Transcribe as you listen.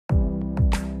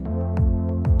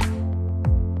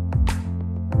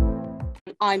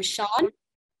I'm Sean.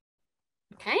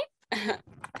 Okay.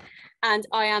 And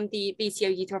I am the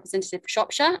BTO Youth representative for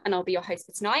Shropshire, and I'll be your host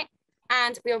for tonight.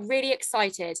 And we are really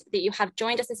excited that you have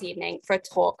joined us this evening for a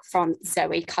talk from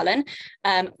Zoë Cullen,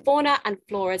 Fauna and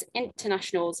Flora's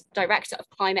International's Director of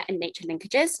Climate and Nature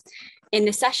Linkages. In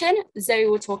this session, Zoë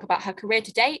will talk about her career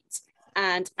to date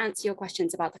and answer your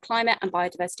questions about the climate and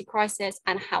biodiversity crisis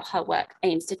and how her work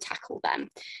aims to tackle them.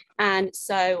 And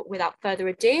so without further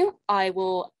ado, I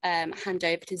will hand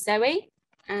over to Zoë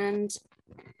and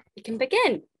we can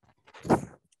begin.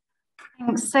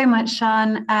 Thanks so much,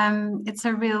 Sean. It's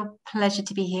a real pleasure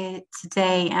to be here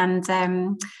today, and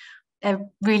I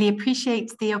really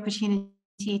appreciate the opportunity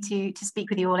to speak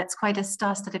with you all. It's quite a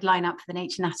star-studded lineup for the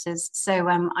Nature Natters, so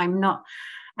I'm not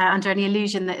under any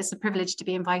illusion that it's a privilege to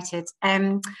be invited.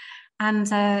 Yeah,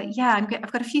 I've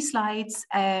got a few slides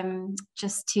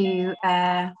just to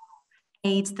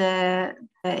aid the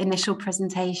initial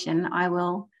presentation. I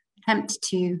will attempt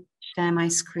to share my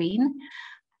screen.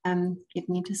 Give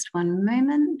me just one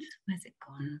moment. Where's it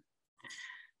gone?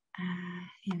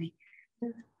 Here we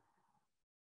go.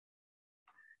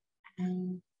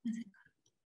 Where's it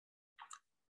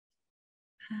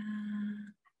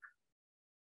gone?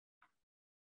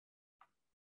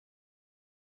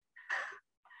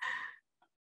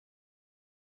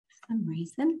 For some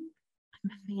reason, I'm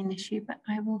having an issue, but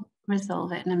I will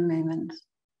resolve it in a moment.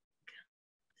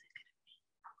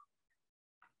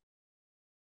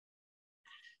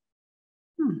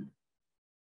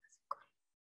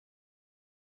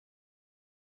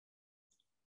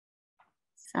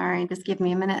 Sorry, just give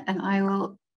me a minute and I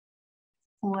will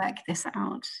work this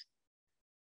out.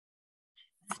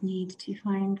 Just need to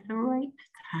find the right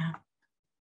tab.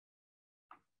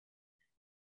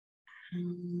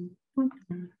 Where are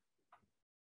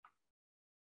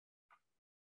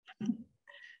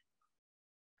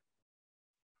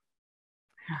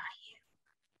you?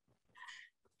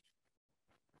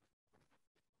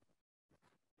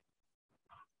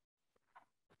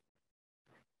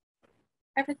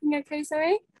 Everything okay,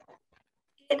 Zoë?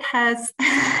 It has.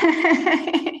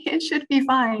 It should be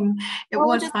fine. It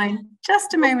was fine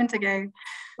just a moment ago.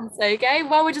 That's okay.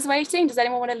 While we're just waiting, does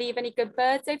anyone want to leave any good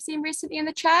birds they've seen recently in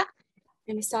the chat?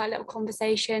 Maybe start a little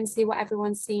conversation, see what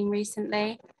everyone's seen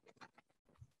recently.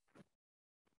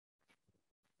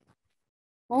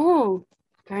 Oh,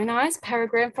 very nice.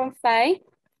 Peregrine from Faye.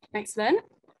 Excellent.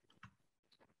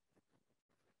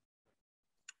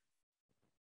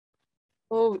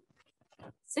 Oh,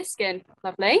 siskin,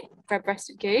 lovely.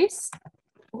 Red-breasted goose.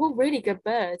 Oh, really good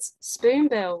birds.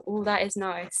 Spoonbill. Oh, that is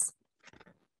nice.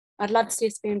 I'd love to see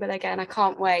a spoonbill again. I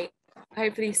can't wait.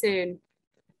 Hopefully soon,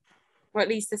 or at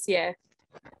least this year.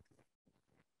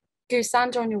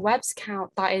 Goosander on your webs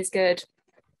count. That is good.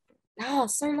 Oh,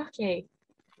 so lucky.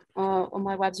 On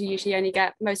my webs, you usually only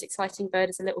get most exciting bird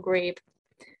is a little grebe.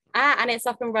 And it's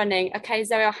up and running. Okay,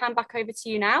 Zoë, I'll hand back over to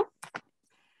you now.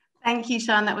 Thank you,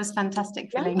 Sean. That was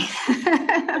fantastic filling. Yeah.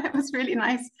 That was really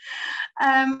nice.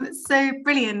 So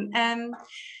brilliant. Yeah,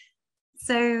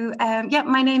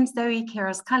 my name's Zoë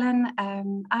Quiroz-Cullen.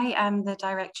 I am the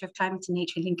Director of Climate and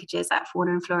Nature Linkages at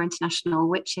Fauna and Flora International,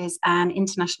 which is an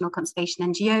international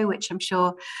conservation NGO, which I'm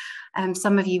sure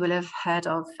some of you will have heard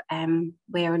of.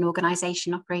 We're an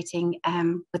organisation operating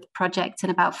with projects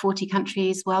in about 40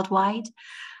 countries worldwide,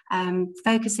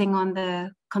 focusing on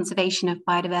the conservation of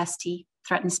biodiversity,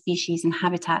 threatened species and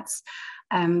habitats,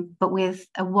 but with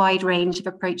a wide range of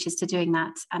approaches to doing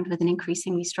that, and with an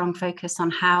increasingly strong focus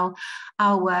on how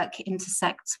our work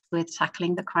intersects with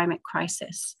tackling the climate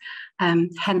crisis.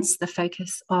 Hence the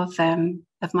focus of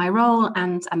my role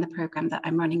and the programme that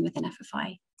I'm running within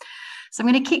FFI. So I'm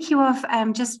going to kick you off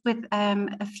just with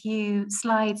a few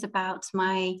slides about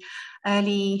my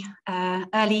early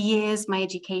years, my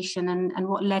education, and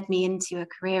what led me into a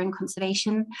career in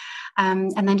conservation,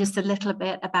 and then just a little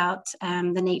bit about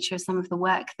the nature of some of the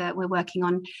work that we're working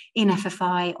on in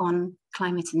FFI on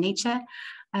climate and nature.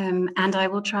 And I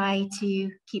will try to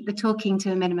keep the talking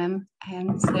to a minimum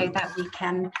so that we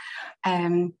can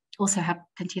also have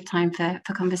plenty of time for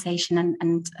conversation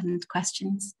and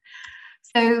questions.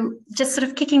 So just sort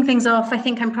of kicking things off, I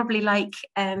think I'm probably like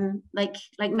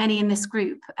many in this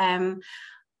group.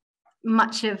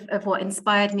 Much of what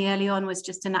inspired me early on was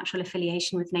just a natural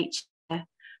affiliation with nature.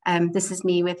 This is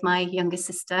me with my younger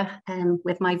sister,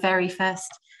 with my very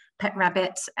first pet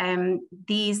rabbit. I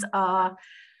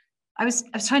was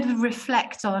trying to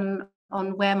reflect on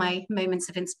where my moments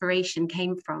of inspiration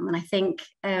came from, and I think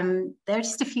there are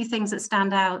just a few things that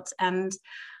stand out. And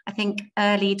I think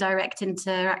early direct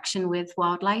interaction with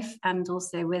wildlife and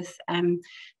also with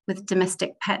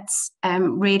domestic pets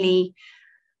really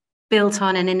built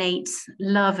on an innate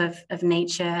love of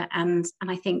nature, and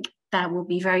I think that will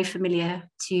be very familiar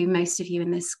to most of you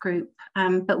in this group,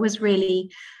 but was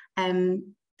really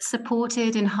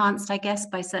supported, enhanced, I guess,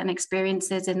 by certain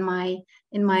experiences in my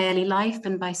early life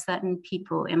and by certain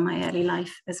people in my early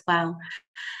life as well.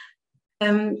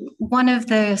 One of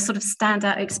the sort of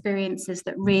standout experiences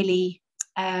that really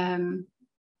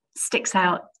sticks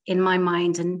out in my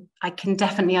mind, and I can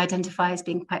definitely identify as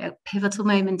being quite a pivotal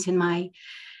moment in my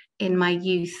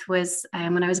youth, was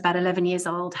when I was about 11 years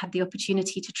old, had the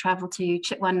opportunity to travel to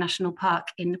Chitwan National Park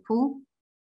in Nepal.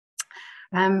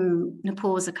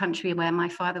 Nepal was a country where my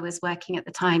father was working at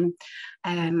the time,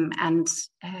 and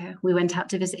we went out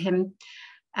to visit him.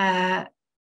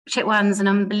 Chitwan's an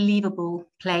unbelievable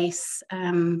place,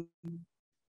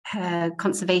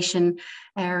 conservation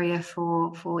area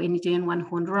for Indian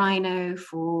one-horned rhino,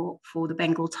 for the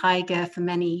Bengal tiger, for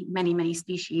many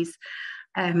species.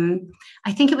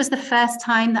 I think it was the first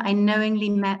time that I knowingly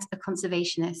met a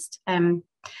conservationist.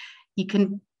 You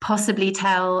can possibly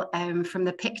tell from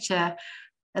the picture,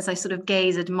 as I sort of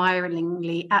gaze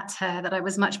admiringly at her, that I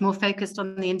was much more focused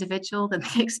on the individual than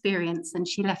the experience. And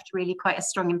she left really quite a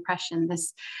strong impression.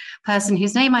 This person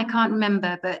whose name I can't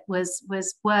remember, but was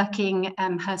working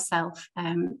herself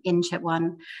in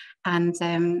Chitwan. And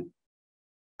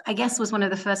I guess was one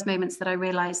of the first moments that I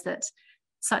realized that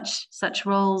such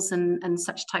roles and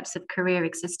such types of career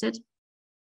existed.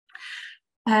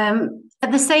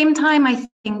 At the same time, I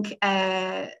think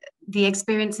the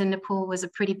experience in Nepal was a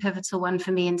pretty pivotal one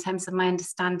for me in terms of my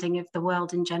understanding of the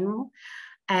world in general.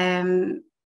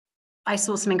 I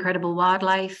saw some incredible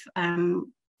wildlife.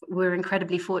 We're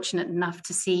incredibly fortunate enough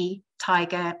to see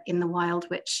tiger in the wild,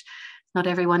 which not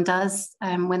everyone does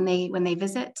when they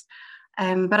visit.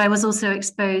 But I was also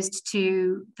exposed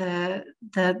to the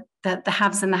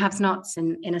haves and the have-nots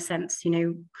in a sense, you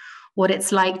know, what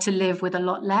it's like to live with a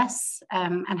lot less,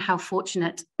 and how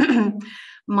fortunate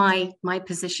my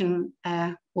position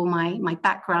or my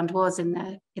background was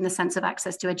in the sense of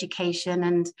access to education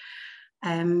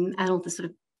and all the sort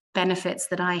of benefits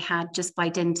that I had just by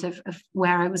dint of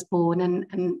where I was born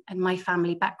and my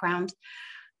family background.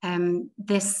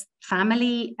 This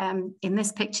family in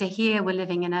this picture here were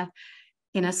living in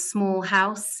a small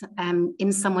house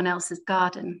in someone else's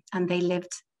garden, and they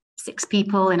lived 6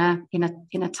 people in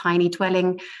a tiny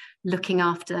dwelling looking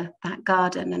after that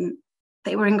garden. And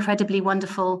they were incredibly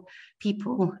wonderful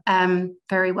people,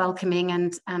 very welcoming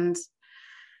and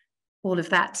all of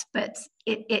that. But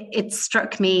it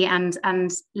struck me and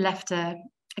left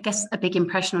I guess a big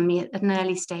impression on me at an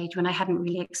early stage when I hadn't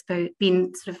really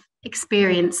been sort of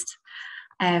experienced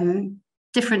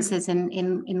differences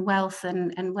in wealth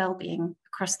and well-being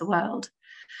across the world.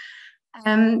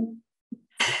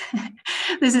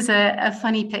 This is a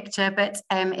funny picture, but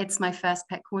it's my first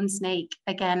pet corn snake.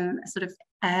 Again, sort of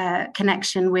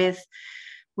connection with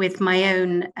my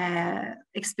own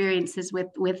experiences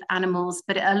with animals,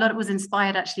 but a lot was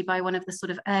inspired actually by one of the sort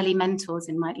of early mentors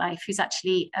in my life, who's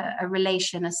actually a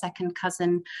relation, a second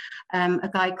cousin, a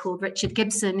guy called Richard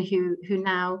Gibson, who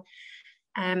now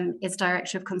is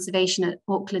Director of Conservation at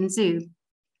Auckland Zoo.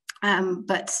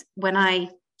 But when I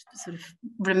sort of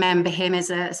remember him as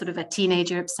a sort of a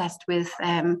teenager obsessed with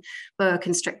boa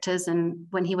constrictors, and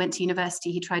when he went to university,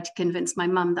 he tried to convince my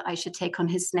mum that I should take on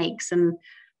his snakes, and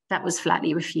that was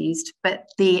flatly refused. But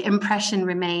the impression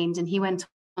remained, and he went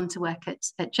on to work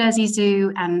at Jersey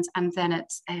Zoo and then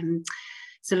at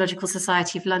Zoological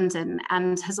Society of London,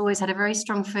 and has always had a very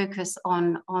strong focus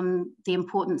on the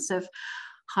importance of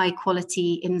high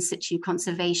quality in situ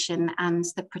conservation and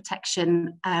the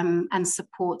protection and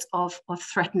support of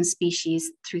threatened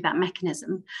species through that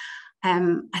mechanism.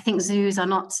 I think zoos are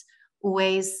not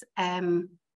always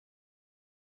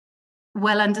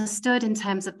well understood in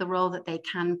terms of the role that they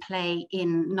can play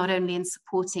in not only in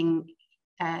supporting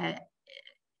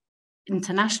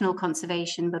international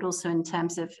conservation, but also in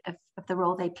terms of the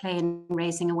role they play in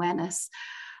raising awareness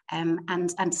and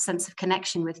a sense of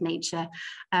connection with nature.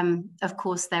 Of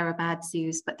course, there are bad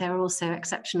zoos, but there are also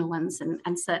exceptional ones,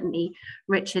 and certainly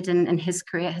Richard and his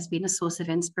career has been a source of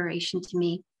inspiration to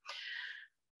me.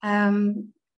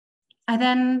 I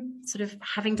then, sort of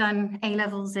having done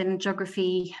A-levels in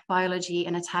geography, biology,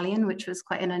 and Italian, which was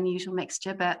quite an unusual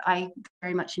mixture, but I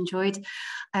very much enjoyed.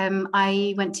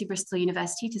 I went to Bristol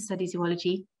University to study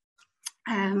zoology.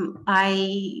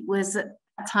 I was at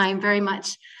that time very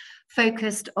much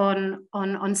focused on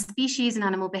species and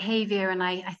animal behavior, and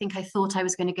I think I thought I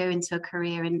was going to go into a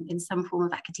career in some form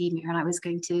of academia, and I was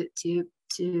going to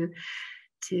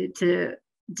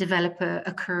develop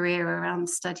a career around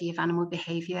the study of animal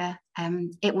behavior.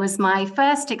 It was my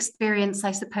first experience,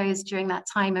 I suppose, during that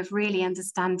time of really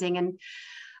understanding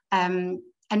and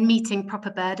meeting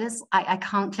proper birders. I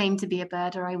can't claim to be a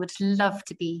birder. I would love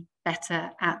to be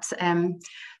better at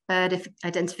bird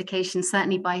identification,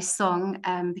 certainly by song,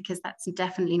 because that's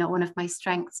definitely not one of my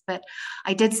strengths. But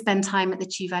I did spend time at the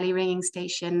Chew Valley ringing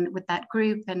station with that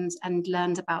group and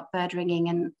learned about bird ringing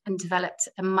and developed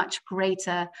a much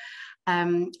greater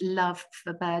love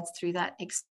for birds through that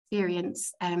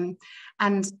experience. And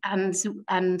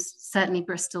certainly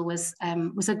Bristol was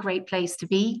a great place to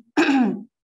be.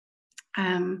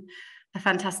 A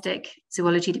fantastic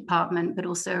zoology department, but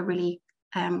also a really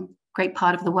great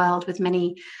part of the world with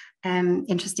many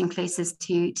interesting places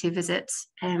to visit.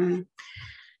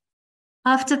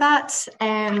 After that,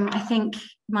 I think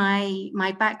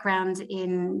my background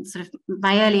in sort of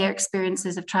my earlier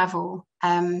experiences of travel,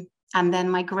 and then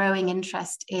my growing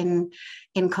interest in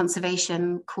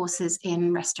conservation courses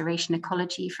in restoration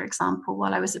ecology, for example,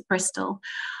 while I was at Bristol,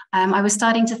 I was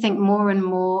starting to think more and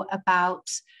more about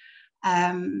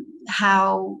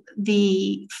how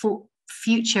the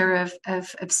future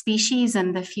of species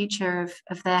and the future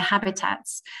of their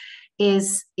habitats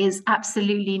is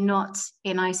absolutely not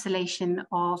in isolation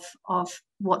of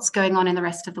what's going on in the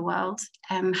rest of the world,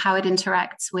 how it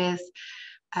interacts with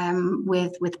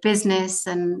business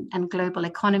and global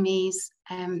economies,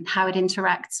 how it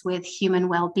interacts with human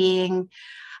well-being.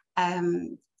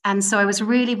 And so I was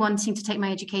really wanting to take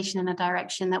my education in a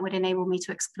direction that would enable me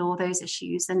to explore those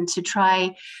issues and to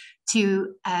try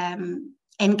to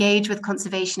engage with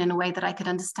conservation in a way that I could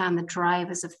understand the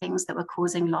drivers of things that were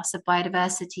causing loss of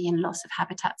biodiversity and loss of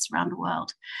habitats around the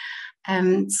world.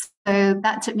 So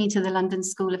that took me to the London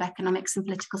School of Economics and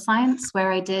Political Science,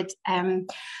 where I did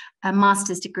a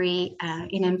master's degree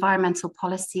in environmental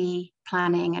policy,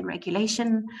 planning and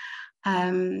regulation.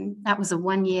 That was a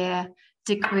one-year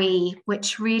degree,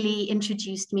 which really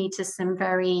introduced me to some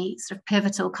very sort of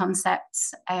pivotal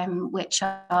concepts, which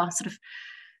are sort of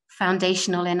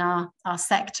foundational in our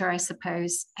sector, I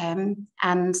suppose, and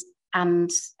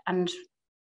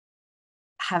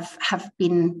have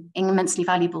been immensely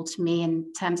valuable to me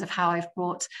in terms of how I've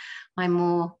brought my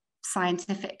more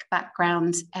scientific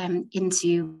background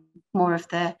into more of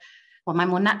my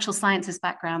more natural sciences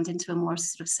background into a more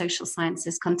sort of social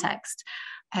sciences context.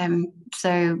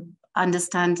 So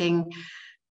understanding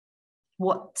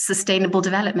what sustainable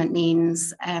development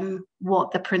means,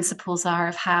 what the principles are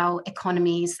of how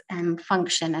economies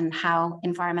function and how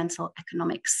environmental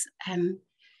economics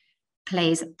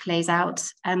plays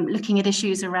out, looking at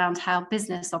issues around how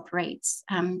business operates,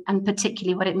 and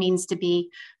particularly what it means to be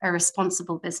a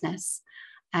responsible business.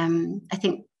 I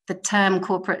think the term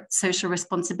corporate social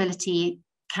responsibility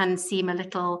can seem a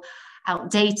little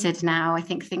outdated now. I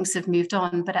think things have moved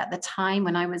on, but at the time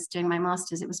when I was doing my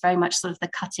master's, it was very much sort of the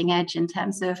cutting edge in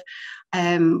terms of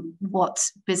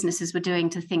what businesses were doing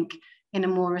to think in a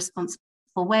more responsible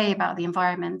way about the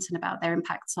environment and about their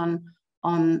impacts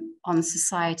on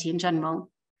society in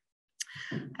general.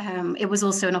 It was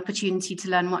also an opportunity to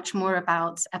learn much more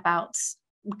about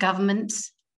government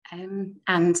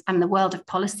and the world of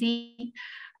policy,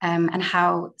 and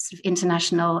how sort of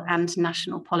international and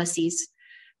national policies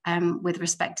with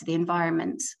respect to the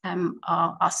environment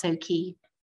are so key.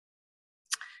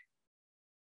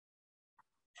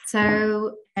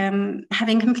 So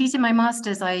having completed my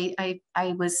master's, I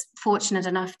was fortunate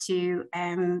enough to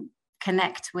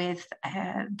connect with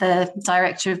the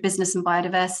Director of Business and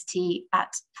Biodiversity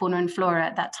at Fauna and Flora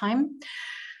at that time.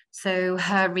 So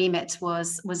her remit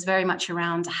was very much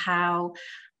around how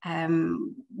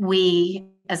we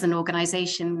as an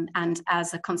organization and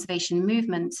as a conservation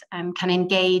movement can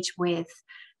engage with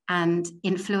and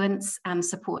influence and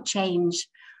support change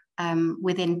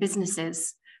within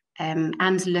businesses,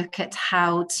 and look at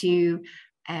how to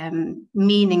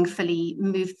meaningfully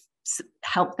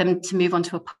help them to move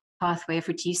onto a pathway of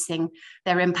reducing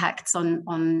their impacts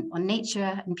on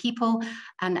nature and people,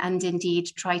 and indeed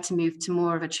try to move to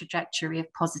more of a trajectory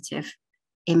of positive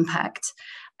impact.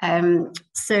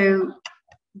 So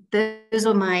those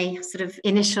are my sort of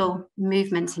initial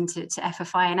movement into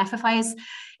FFI, and FFI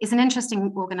is an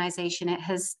interesting organization. It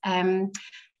has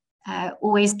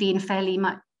always been fairly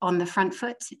much on the front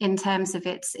foot in terms of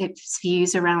its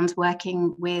views around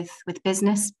working with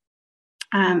business.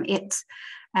 It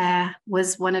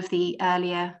was one of the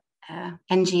earlier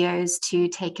NGOs to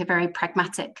take a very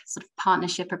pragmatic sort of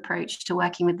partnership approach to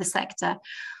working with the sector,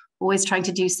 always trying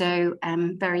to do so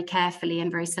very carefully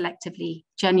and very selectively,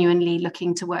 genuinely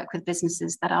looking to work with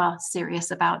businesses that are serious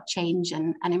about change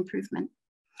and improvement.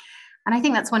 And I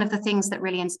think that's one of the things that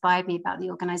really inspired me about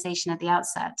the organization at the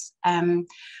outset. I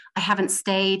haven't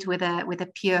stayed with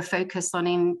a pure focus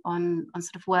on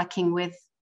sort of working with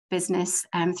business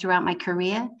throughout my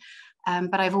career,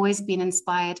 but I've always been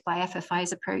inspired by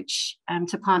FFI's approach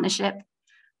to partnership,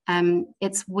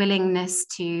 its willingness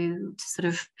to sort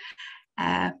of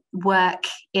work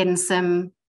in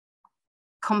some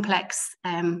complex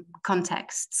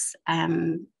contexts,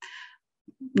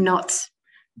 not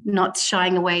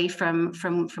shying away from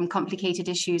complicated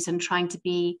issues, and trying to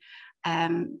be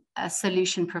a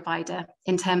solution provider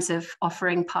in terms of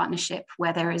offering partnership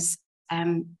where there is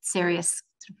serious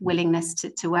willingness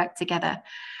to work together.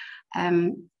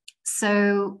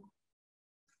 So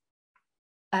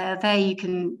there you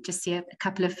can just see a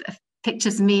couple of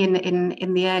pictures of me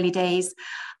in the early days.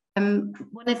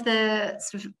 One of the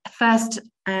sort of first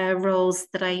roles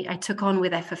that I took on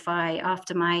with FFI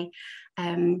after my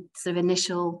sort of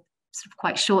initial sort of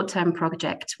quite short-term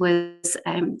project was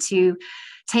to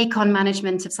take on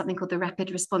management of something called the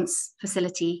Rapid Response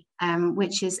Facility,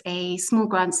 which is a small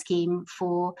grant scheme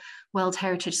for World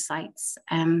Heritage Sites.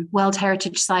 World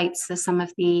Heritage Sites are some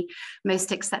of the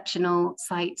most exceptional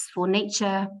sites for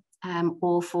nature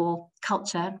or for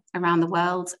culture around the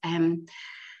world.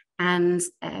 And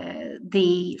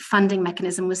the funding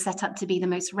mechanism was set up to be the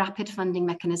most rapid funding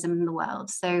mechanism in the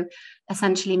world. So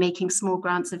essentially making small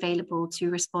grants available to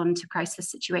respond to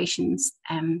crisis situations.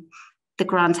 The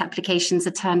grant applications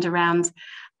are turned around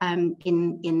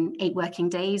in 8 working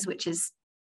days, which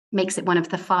makes it one of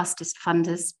the fastest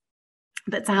funders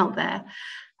that's out there,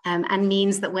 and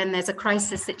means that when there's a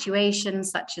crisis situation,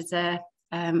 such as a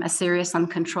serious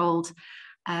uncontrolled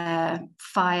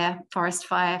forest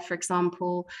fire, for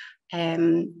example,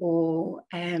 or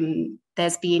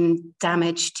there's been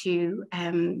damage to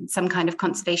some kind of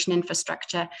conservation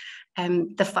infrastructure,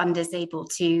 the fund is able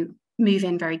to move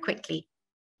in very quickly.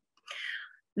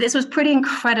 This was a pretty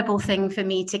incredible thing for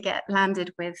me to get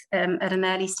landed with at an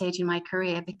early stage in my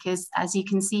career, because as you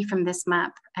can see from this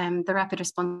map, the Rapid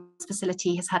Response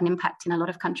Facility has had an impact in a lot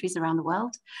of countries around the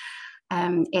world.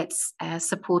 It's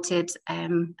supported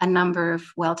a number of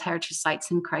World Heritage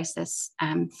Sites in crisis,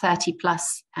 30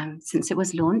 plus since it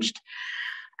was launched.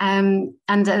 And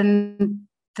in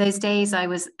those days, I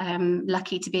was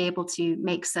lucky to be able to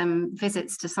make some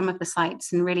visits to some of the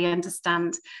sites and really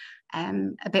understand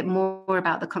a bit more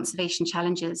about the conservation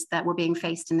challenges that were being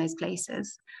faced in those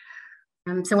places.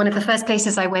 So one of the first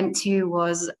places I went to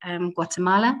was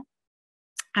Guatemala.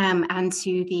 And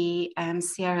to the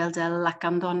Sierra del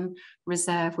Lacandon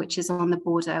Reserve, which is on the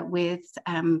border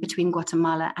between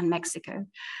Guatemala and Mexico.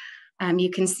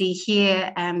 You can see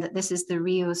here that this is the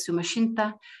Rio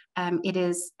Sumachinta. It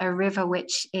is a river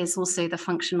which is also the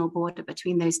functional border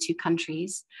between those two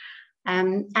countries.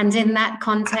 And in that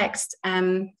context,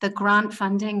 the grant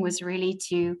funding was really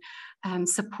to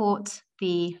support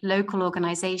the local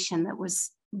organization that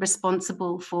was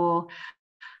responsible for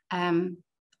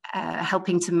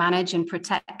helping to manage and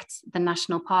protect the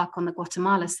national park on the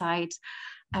Guatemala side,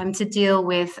 to deal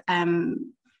with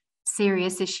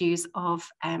serious issues of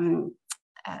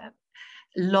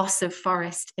loss of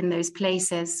forest in those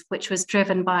places, which was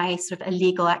driven by sort of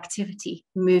illegal activity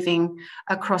moving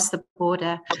across the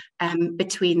border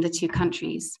between the two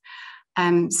countries.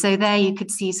 So there you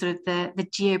could see sort of the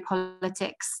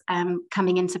geopolitics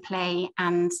coming into play,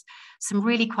 and some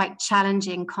really quite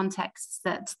challenging contexts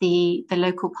that the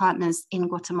local partners in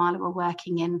Guatemala were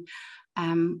working in,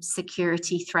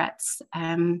 security threats,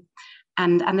 and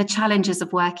the challenges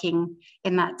of working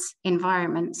in that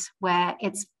environment where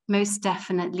it's most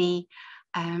definitely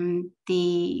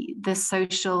the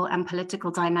social and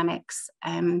political dynamics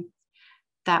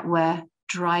that were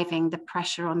driving the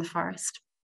pressure on the forest.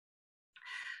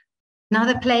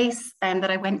 Another place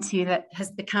that I went to that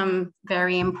has become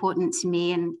very important to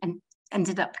me and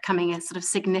ended up becoming a sort of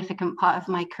significant part of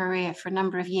my career for a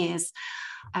number of years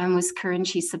was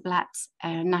Kerinci Seblat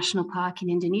National Park in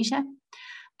Indonesia.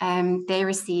 They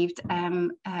received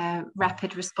a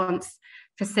Rapid Response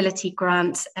Facility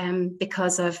grant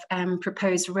because of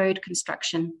proposed road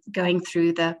construction going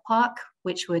through the park,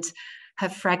 which would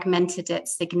have fragmented it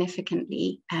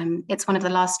significantly. It's one of the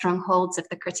last strongholds of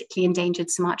the critically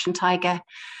endangered Sumatran tiger,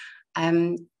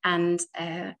 and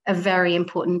a very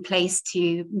important place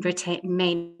to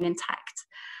remain intact.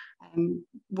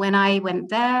 When I went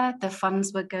there, the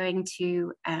funds were going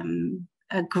to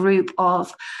a group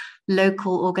of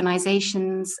local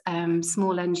organizations,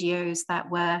 small NGOs that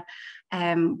were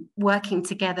working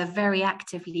together very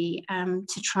actively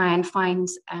to try and find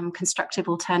constructive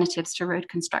alternatives to road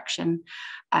construction.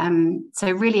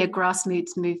 So really a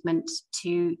grassroots movement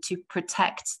to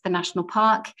protect the national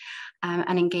park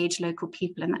and engage local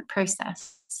people in that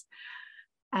process.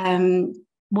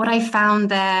 What I found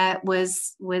there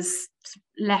was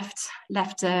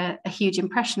left a huge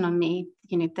impression on me.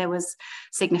 You know, there was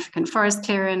significant forest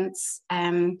clearance,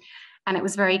 and it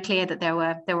was very clear that there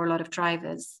were a lot of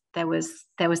drivers. There was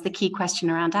the key question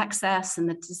around access and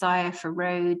the desire for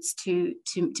roads to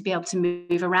be able to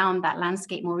move around that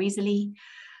landscape more easily.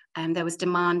 There was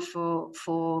demand for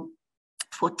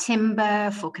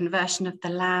timber, for conversion of the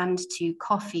land to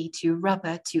coffee, to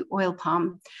rubber, to oil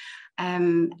palm.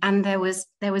 And there was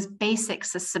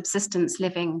basics of subsistence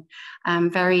living,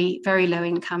 very, very low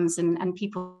incomes, and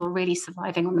people really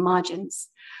surviving on the margins.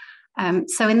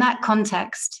 So in that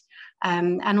context,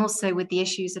 and also with the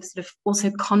issues of sort of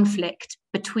also conflict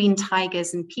between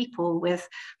tigers and people, with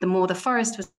the more the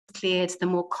forest was cleared, the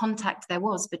more contact there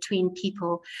was between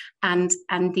people and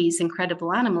these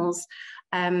incredible animals.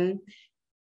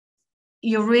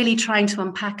 You're really trying to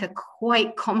unpack a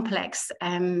quite complex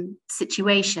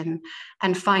situation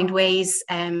and find ways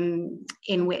in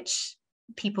which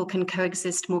people can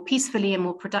coexist more peacefully and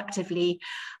more productively,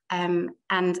 and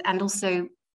also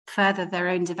further their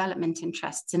own development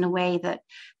interests in a way that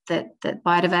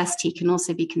biodiversity can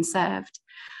also be conserved.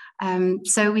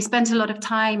 So we spent a lot of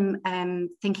time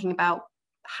thinking about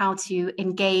how to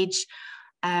engage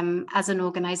as an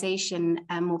organization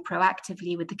more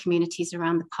proactively with the communities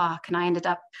around the park. And I ended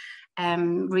up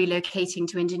relocating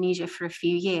to Indonesia for a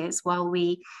few years while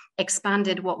we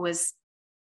expanded what was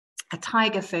a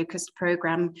tiger-focused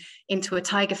program into a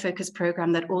tiger-focused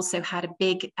program that also had a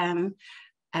big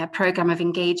program of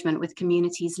engagement with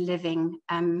communities living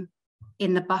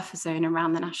in the buffer zone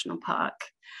around the national park.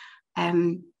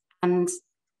 And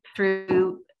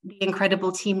through the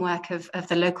incredible teamwork of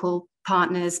the local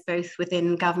partners, both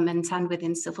within government and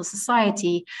within civil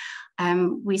society,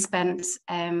 we spent,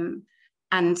 and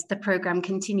the program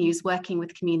continues, working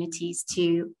with communities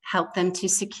to help them to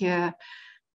secure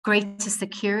greater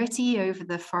security over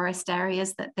the forest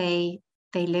areas that they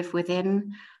live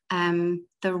within,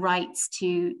 the rights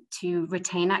to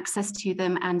retain access to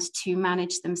them and to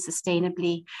manage them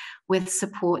sustainably, with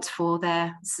support for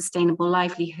their sustainable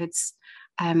livelihoods,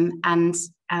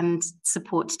 and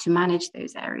support to manage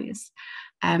those areas.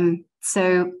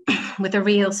 So with a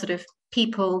real sort of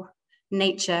people,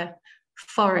 nature,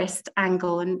 forest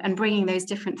angle, and bringing those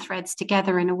different threads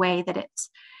together in a way that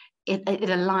it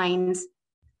aligns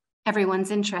everyone's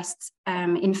interests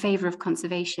in favor of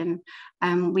conservation,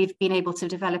 we've been able to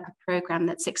develop a program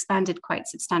that's expanded quite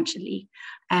substantially.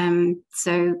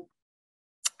 So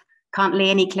can't lay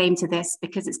any claim to this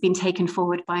because it's been taken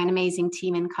forward by an amazing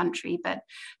team in country, but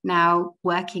now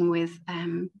working with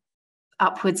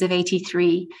upwards of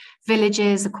 83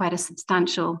 villages, quite a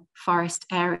substantial forest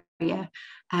area,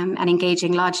 and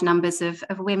engaging large numbers of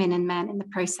women and men in the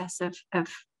process of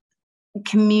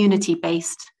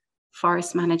community-based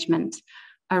forest management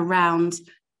around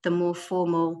the more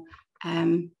formal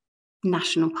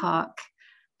national park.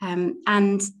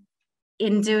 And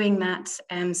in doing that,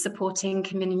 supporting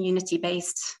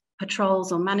community-based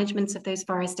patrols or management of those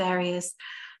forest areas,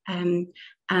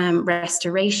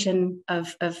 restoration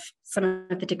of some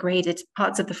of the degraded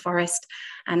parts of the forest,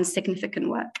 and significant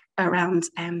work around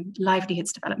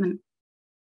livelihoods development.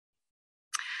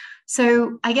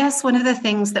 So I guess one of the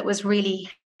things that was really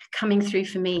coming through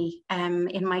for me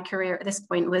in my career at this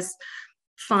point was,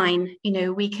 fine, you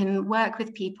know, we can work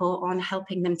with people on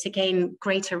helping them to gain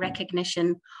greater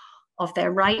recognition of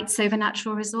their rights over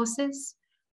natural resources.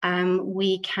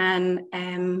 We can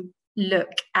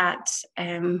look at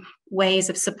ways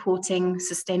of supporting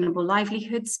sustainable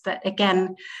livelihoods, but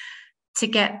again, to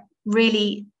get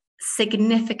really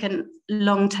significant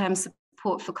long-term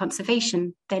support for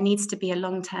conservation, there needs to be a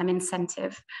long-term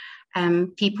incentive.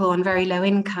 People on very low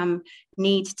income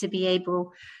need to be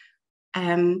able,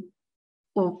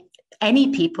 or any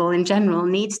people in general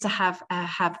needs to have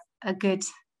a good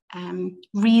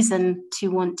reason to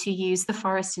want to use the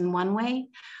forest in one way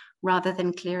rather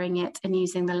than clearing it and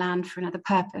using the land for another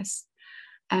purpose.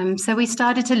 So we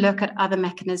started to look at other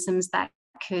mechanisms that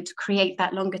could create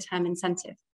that longer term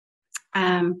incentive.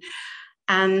 And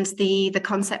the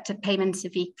concept of payment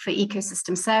for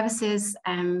ecosystem services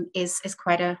is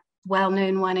quite a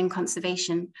well-known one in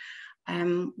conservation,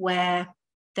 where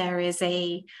there is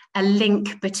a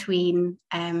link between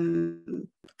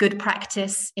good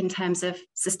practice in terms of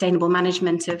sustainable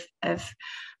management of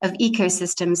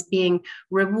ecosystems being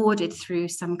rewarded through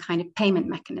some kind of payment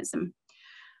mechanism.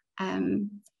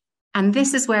 And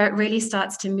this is where it really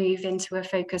starts to move into a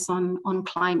focus on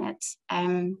climate.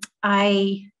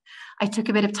 I took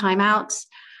a bit of time out.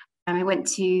 I went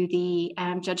to the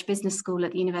Judge Business School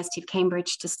at the University of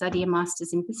Cambridge to study a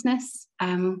master's in business,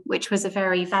 which was a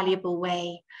very valuable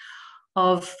way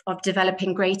of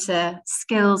developing greater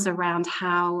skills around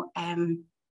how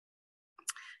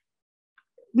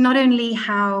not only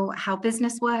how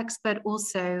business works, but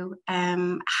also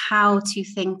how to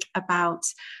think about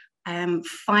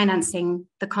financing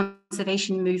the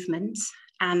conservation movement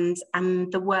and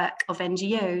the work of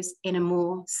NGOs in a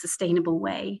more sustainable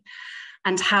way,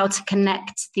 and how to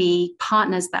connect the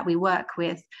partners that we work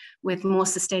with more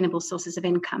sustainable sources of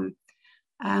income.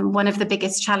 One of the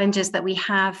biggest challenges that we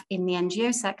have in the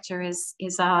NGO sector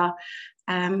is our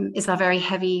very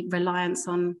heavy reliance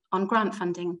on grant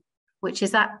funding, which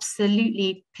is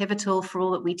absolutely pivotal for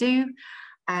all that we do.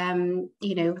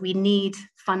 We need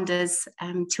funders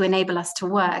to enable us to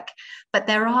work, but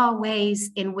there are ways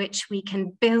in which we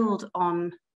can build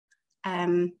on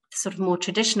sort of more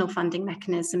traditional funding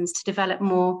mechanisms to develop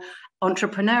more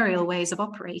entrepreneurial ways of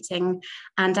operating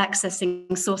and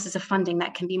accessing sources of funding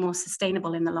that can be more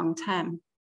sustainable in the long term,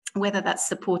 whether that's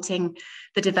supporting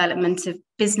the development of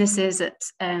businesses at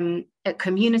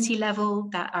community level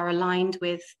that are aligned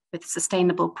with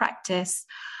sustainable practice,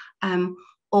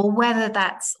 or whether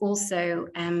that's also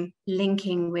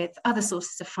linking with other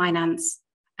sources of finance,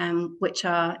 which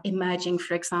are emerging,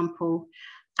 for example,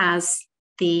 as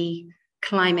the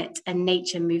climate and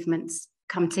nature movements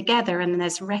come together, and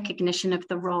there's recognition of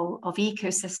the role of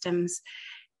ecosystems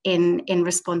in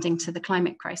responding to the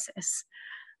climate crisis.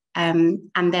 And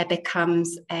there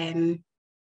becomes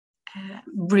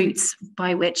routes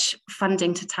by which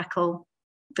funding to tackle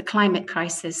the climate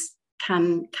crisis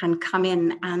can come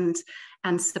in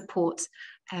and support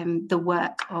the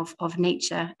work of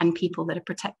nature and people that are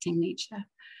protecting nature.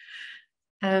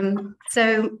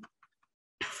 So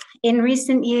in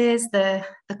recent years, the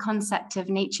concept of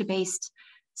nature-based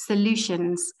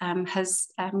solutions has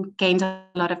gained a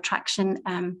lot of traction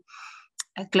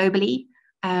globally.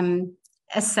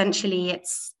 Essentially,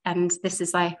 it's, and this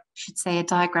is, I should say, a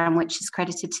diagram which is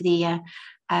credited to the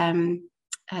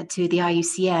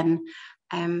IUCN,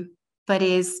 but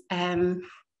is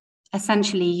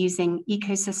essentially using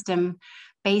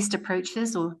ecosystem-based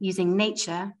approaches or using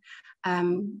nature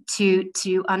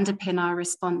to underpin our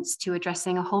response to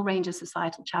addressing a whole range of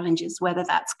societal challenges, whether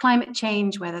that's climate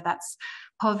change, whether that's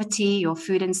poverty or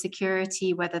food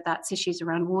insecurity, whether that's issues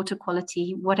around water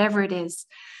quality, whatever it is.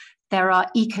 There are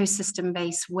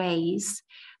ecosystem-based ways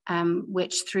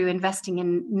which, through investing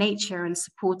in nature and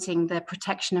supporting the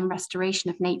protection and restoration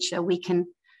of nature, we can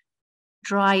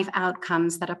drive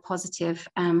outcomes that are positive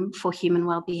for human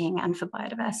well-being and for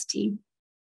biodiversity.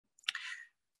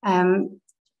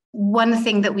 One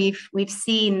thing that we've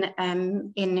seen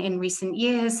in recent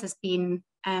years has been,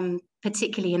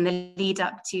 particularly in the lead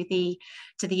up to the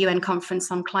UN conference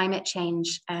on climate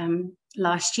change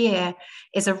last year,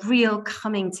 is a real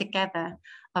coming together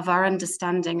of our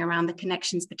understanding around the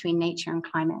connections between nature and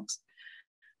climate.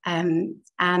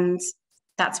 And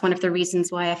that's one of the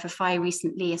reasons why FFI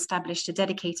recently established a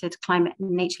dedicated climate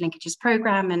and nature linkages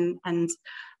program, and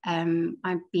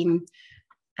I've been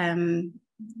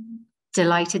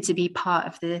delighted to be part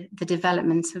of the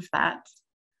development of that.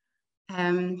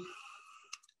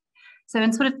 So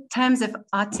in sort of terms of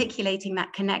articulating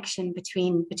that connection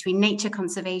between nature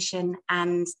conservation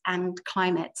and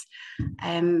climate,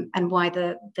 and why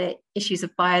the issues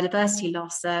of biodiversity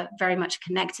loss are very much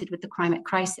connected with the climate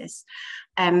crisis,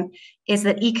 is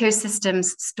that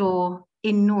ecosystems store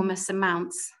enormous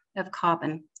amounts of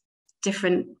carbon.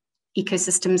 Different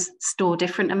ecosystems store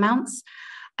different amounts.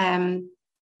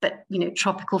 But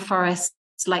tropical forests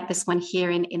like this one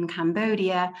here in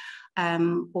Cambodia,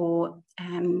 or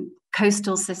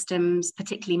coastal systems,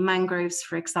 particularly mangroves,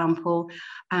 for example,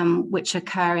 which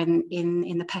occur in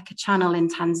the Pecca Channel in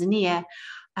Tanzania,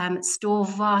 store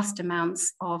vast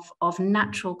amounts of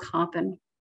natural carbon.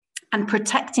 And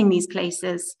protecting these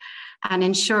places and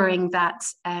ensuring that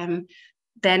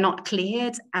they're not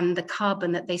cleared and the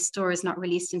carbon that they store is not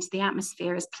released into the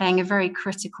atmosphere is playing a very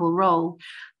critical role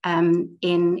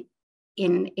in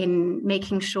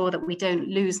making sure that we don't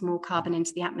lose more carbon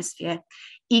into the atmosphere.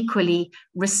 Equally,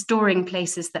 restoring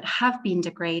places that have been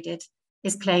degraded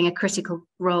is playing a critical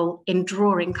role in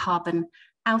drawing carbon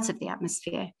out of the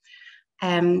atmosphere.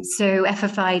 So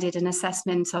FFI did an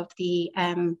assessment of the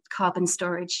carbon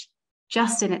storage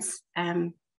just in its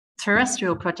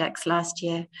terrestrial projects last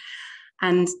year,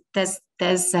 and there's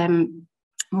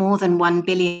more than 1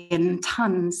 billion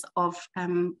tons of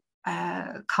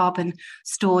carbon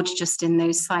stored just in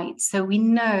those sites. So we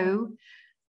know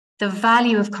the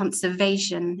value of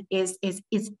conservation is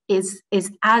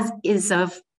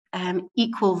of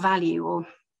equal value, or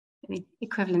I mean,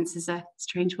 equivalence is a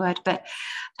strange word, but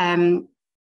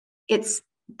it's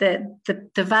the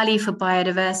value for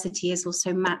biodiversity is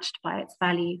also matched by its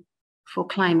value for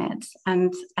climate.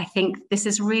 And I think this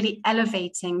is really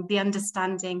elevating the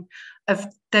understanding of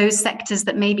those sectors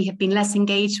that maybe have been less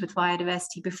engaged with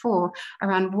biodiversity before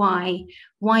around why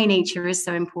nature is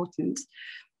so important.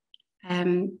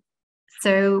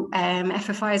 So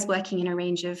FFI is working in a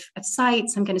range of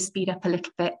sites. I'm going to speed up a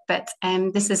little bit, but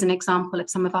this is an example of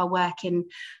some of our work in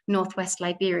Northwest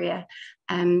Liberia.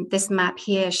 This map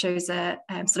here shows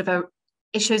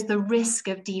it shows the risk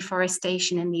of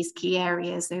deforestation in these key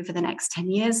areas over the next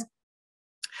 10 years.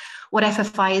 What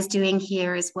FFI is doing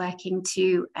here is working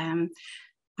to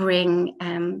bring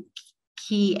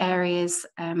key areas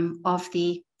of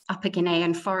the Upper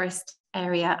Guinean forest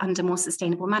area under more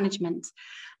sustainable management,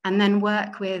 and then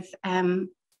work with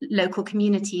local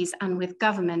communities and with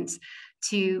government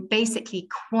to basically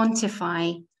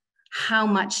quantify how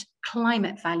much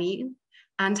climate value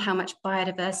and how much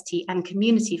biodiversity and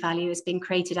community value is being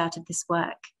created out of this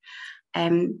work.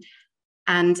 And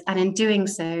in doing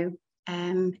so,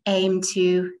 aim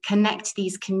to connect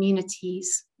these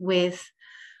communities with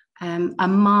a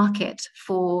market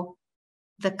for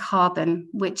the carbon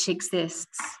which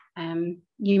exists.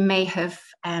 You may have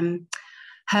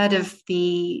heard of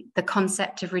the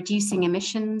concept of reducing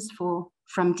emissions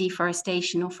from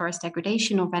deforestation or forest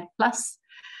degradation, or REDD+,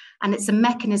 and it's a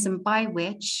mechanism by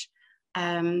which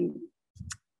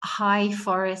high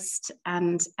forest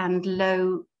and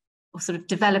low or sort of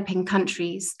developing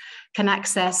countries can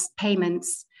access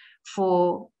payments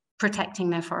for protecting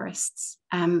their forests.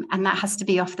 And that has to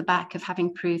be off the back of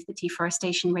having proved that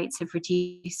deforestation rates have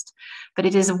reduced. But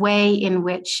it is a way in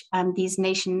which these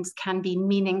nations can be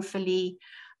meaningfully,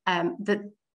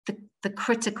 the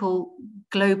critical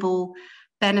global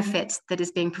benefit that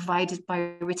is being provided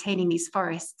by retaining these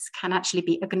forests can actually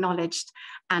be acknowledged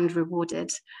and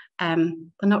rewarded. Well,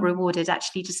 not rewarded,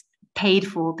 actually just paid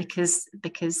for, because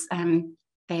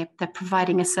they're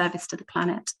providing a service to the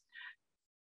planet.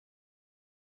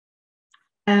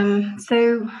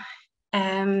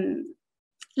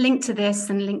 Linked to this,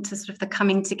 and linked to sort of the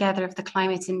coming together of the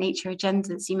climate and nature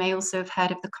agendas, you may also have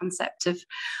heard of the concept of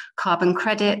carbon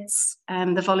credits,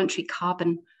 the voluntary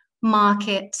carbon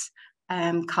market,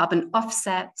 carbon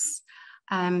offsets.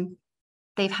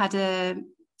 They've had it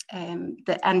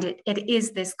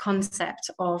is this concept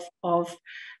of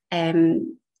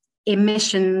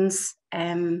emissions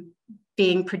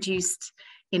being produced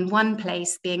in one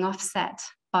place being offset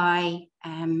by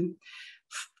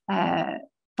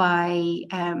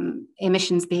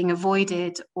emissions being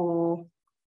avoided or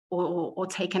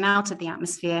taken out of the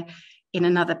atmosphere in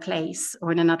another place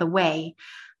or in another way.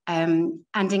 And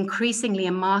increasingly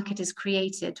a market is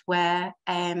created where,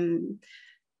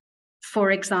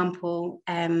 for example,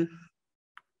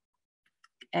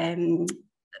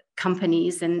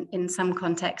 companies in some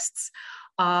contexts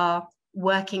are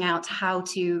working out how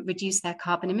to reduce their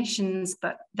carbon emissions,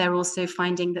 but they're also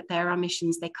finding that there are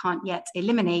emissions they can't yet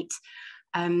eliminate,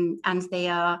 and they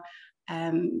are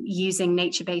using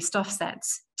nature-based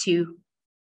offsets to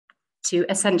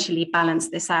essentially balance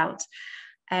this out.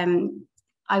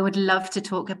 I would love to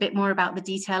talk a bit more about the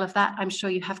detail of that. I'm sure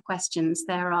you have questions.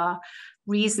 There are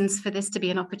reasons for this to be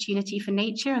an opportunity for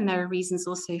nature, and there are reasons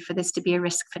also for this to be a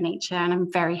risk for nature. And I'm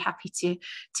very happy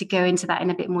to go into that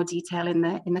in a bit more detail in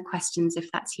the questions, if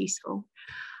that's useful.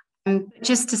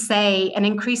 Just to say, an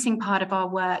increasing part of our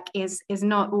work is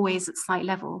not always at site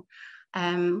level.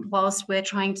 Whilst we're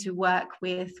trying to work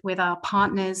with our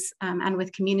partners and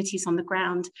with communities on the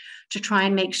ground to try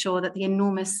and make sure that the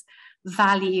enormous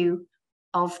value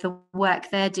of the work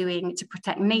they're doing to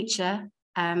protect nature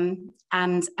and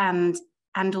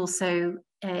also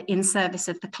in service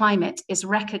of the climate is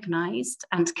recognized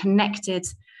and connected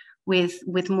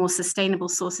with more sustainable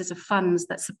sources of funds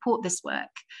that support this work.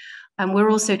 And we're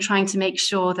also trying to make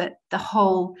sure that the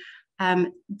whole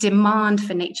demand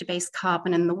for nature-based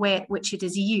carbon and the way at which it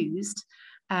is used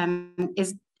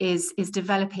is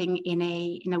developing in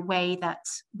a way that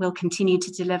will continue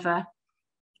to deliver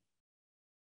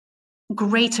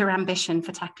greater ambition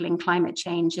for tackling climate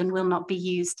change, and will not be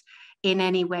used in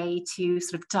any way to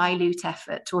sort of dilute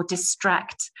effort or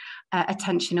distract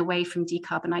attention away from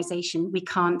decarbonisation. We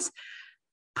can't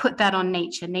put that on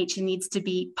nature. Nature needs to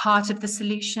be part of the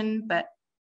solution, but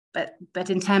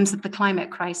in terms of the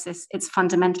climate crisis, it's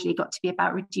fundamentally got to be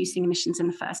about reducing emissions in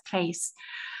the first place.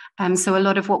 So a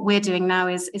lot of what we're doing now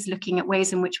is looking at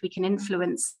ways in which we can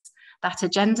influence that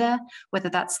agenda, whether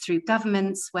that's through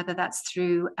governments, whether that's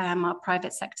through our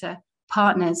private sector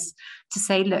partners, to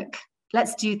say, look,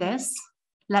 let's do this.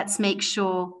 Let's make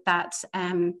sure that,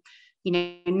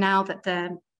 now that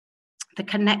the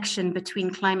connection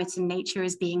between climate and nature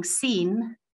is being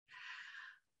seen,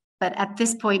 but at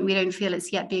this point, we don't feel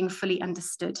it's yet being fully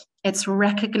understood. It's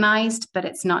recognized, but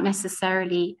it's not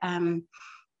necessarily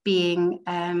being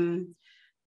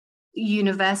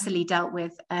universally dealt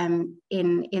with in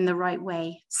the right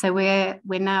way. So we're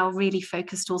now really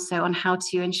focused also on how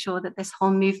to ensure that this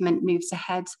whole movement moves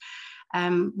ahead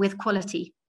with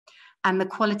quality. And the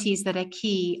qualities that are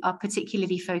key are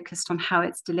particularly focused on how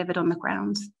it's delivered on the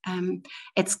ground.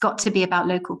 It's got to be about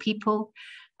local people.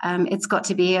 It's got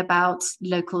to be about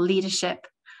local leadership.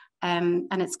 And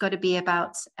it's got to be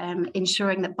about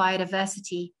ensuring that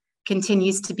biodiversity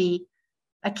continues to be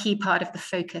a key part of the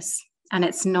focus. And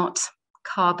it's not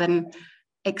carbon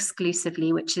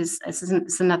exclusively, which is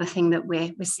another thing that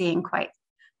we're seeing, quite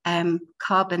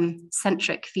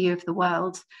carbon-centric view of the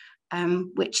world.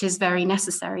 Which is very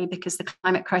necessary because the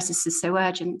climate crisis is so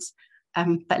urgent.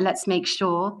 But let's make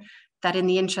sure that in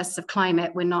the interests of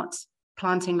climate, we're not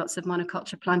planting lots of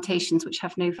monoculture plantations which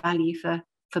have no value for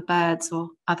birds or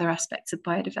other aspects of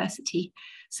biodiversity.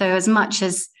 So as much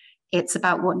as it's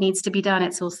about what needs to be done,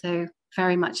 it's also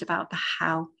very much about the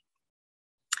how.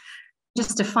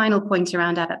 Just a final point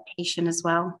around adaptation as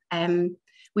well.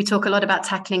 We talk a lot about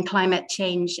tackling climate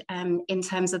change in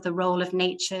terms of the role of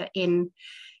nature in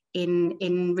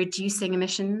reducing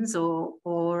emissions or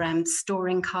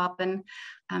storing carbon,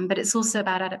 but it's also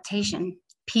about adaptation.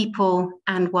 People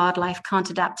and wildlife can't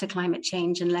adapt to climate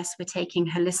change unless we're taking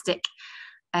holistic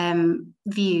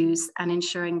views and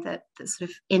ensuring that the sort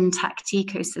of intact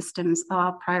ecosystems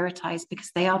are prioritized,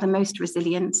 because they are the most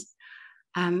resilient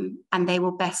and they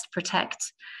will best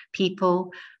protect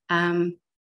people from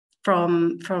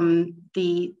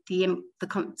the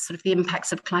sort of the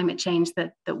impacts of climate change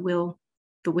that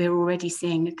we're already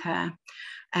seeing occur.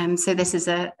 So this is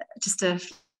just a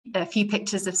few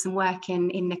pictures of some work in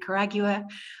Nicaragua,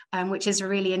 which is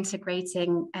really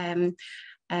integrating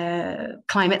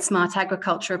climate smart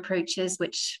agriculture approaches,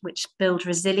 which build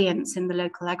resilience in the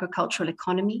local agricultural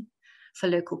economy for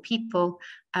local people,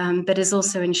 but is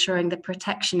also ensuring the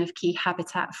protection of key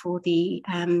habitat for the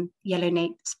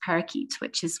yellow-naped parakeet,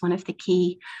 which is one of the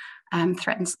key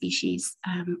threatened species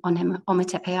on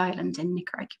Ometepe Island in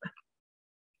Nicaragua.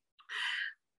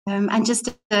 And just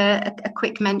a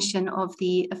quick mention of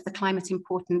the climate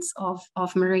importance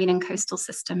of marine and coastal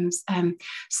systems.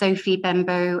 Sophie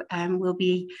Bembo will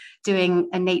be doing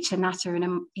a nature natter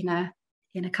in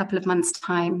a couple of months'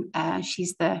 time.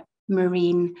 She's the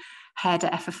marine head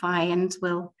at FFI and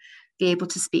will be able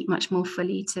to speak much more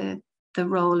fully to the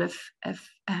role of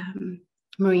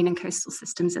marine and coastal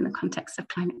systems in the context of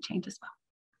climate change as well.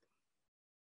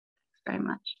 Thanks very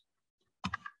much.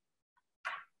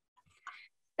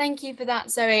 Thank you for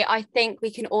that, Zoe. I think we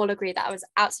can all agree that was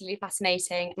absolutely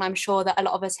fascinating, and I'm sure that a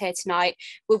lot of us here tonight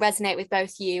will resonate with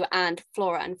both you and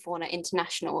Flora and Fauna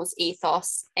International's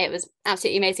ethos. It was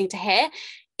absolutely amazing to hear.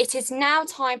 It is now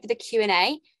time for the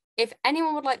Q&A. If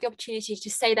anyone would like the opportunity to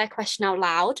say their question out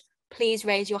loud, please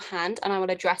raise your hand and I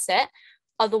will address it.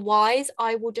 Otherwise,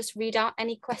 I will just read out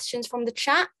any questions from the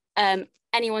chat.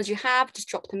 Any ones you have, just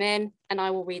drop them in and I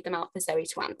will read them out for Zoe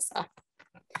to answer.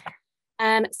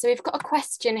 So we've got a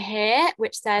question here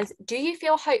which says, do you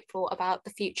feel hopeful about the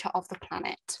future of the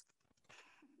planet?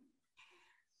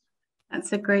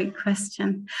 That's a great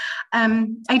question.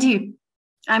 I do.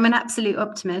 I'm an absolute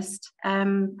optimist,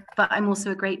 but I'm also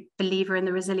a great believer in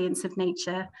the resilience of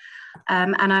nature.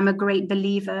 And I'm a great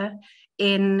believer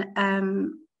in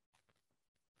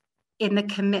the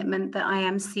commitment that I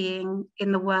am seeing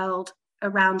in the world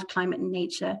around climate and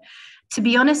nature. To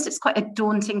be honest, it's quite a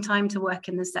daunting time to work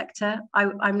in the sector.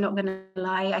 I'm not going to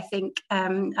lie. I think,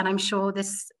 and I'm sure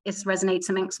this resonates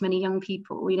amongst many young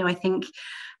people. You know, I think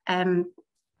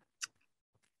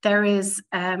there's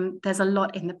a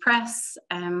lot in the press.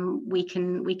 We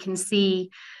can see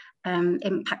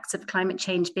impacts of climate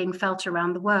change being felt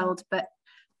around the world. But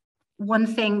one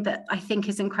thing that I think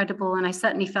is incredible, and I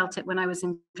certainly felt it when I was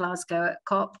in Glasgow at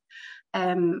COP,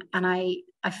 and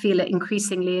I feel it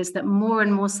increasingly, is that more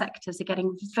and more sectors are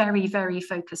getting very, very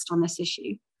focused on this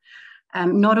issue.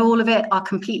 Not all of it are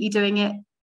completely doing it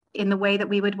in the way that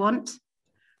we would want,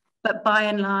 but by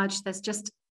and large,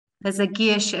 there's a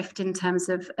gear shift in terms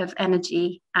of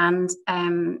energy. And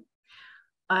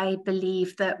I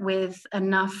believe that with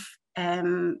enough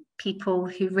people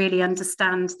who really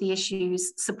understand the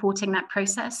issues supporting that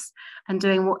process and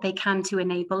doing what they can to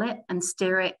enable it and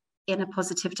steer it in a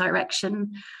positive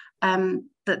direction,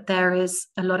 that there is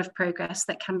a lot of progress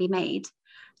that can be made.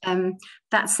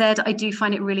 That said, I do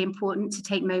find it really important to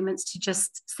take moments to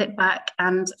just sit back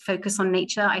and focus on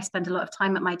nature. I spend a lot of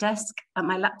time at my desk, at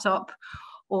my laptop,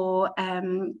 or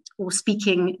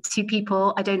speaking to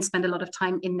people. I don't spend a lot of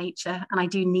time in nature, and I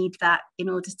do need that in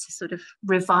order to sort of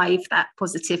revive that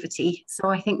positivity. So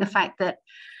I think the fact that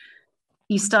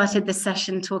you started this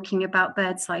session talking about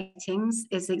bird sightings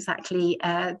is exactly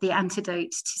the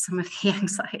antidote to some of the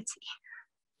anxiety.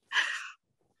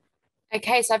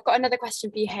 Okay, so I've got another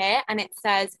question for you here, and it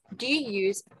says, do you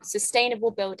use sustainable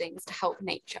buildings to help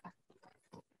nature?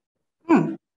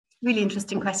 Really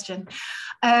interesting question.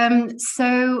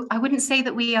 So I wouldn't say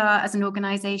that we are, as an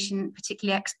organisation,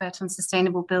 particularly expert on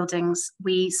sustainable buildings.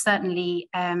 We certainly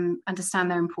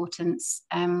understand their importance.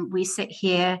 We sit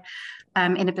here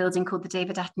in a building called the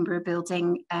David Attenborough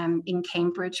Building in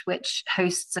Cambridge, which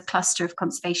hosts a cluster of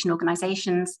conservation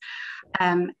organisations.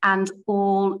 And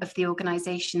all of the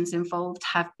organisations involved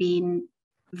have been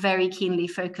very keenly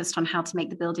focused on how to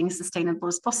make the building as sustainable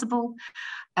as possible,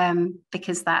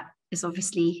 because that is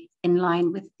obviously in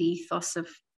line with the ethos of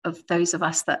those of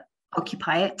us that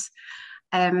occupy it.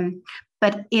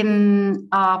 But in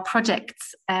our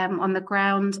projects on the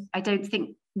ground, I don't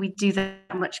think we do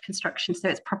that much construction, so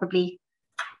it's probably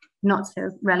not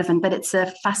so relevant, but it's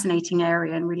a fascinating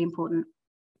area and really important.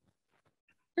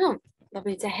 Oh,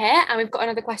 lovely to hear. And we've got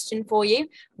another question for you.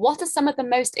 What are some of the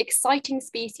most exciting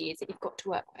species that you've got to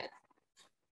work with?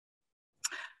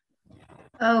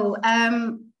 Oh,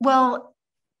 well,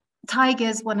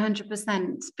 tigers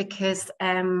 100%, because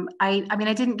I mean,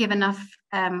 I didn't give enough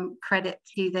credit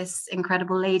to this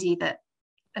incredible lady that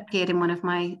appeared in one of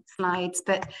my slides,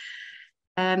 but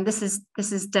this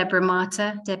is Debbie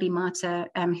Marta,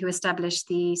 who established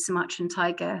the Sumatran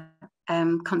tiger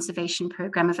conservation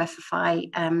program of FFI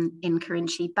in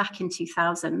Kerinci back in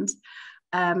 2000,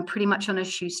 pretty much on a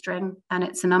shoestring, and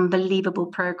it's an unbelievable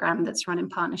program that's run in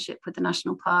partnership with the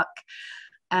National Park.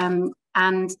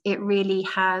 And it really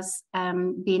has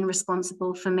been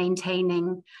responsible for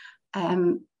maintaining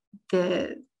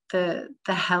the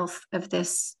health of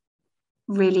this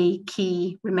really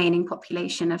key remaining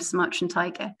population of Sumatran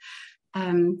tiger.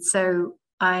 So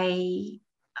I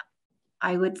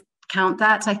would count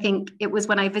that. I think it was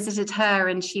when I visited her,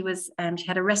 and she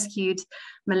had a rescued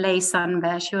Malay sun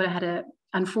bear. She had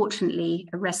unfortunately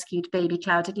a rescued baby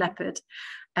clouded leopard,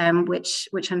 which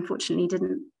unfortunately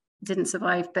didn't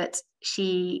survive. But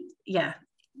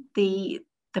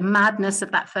the madness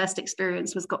of that first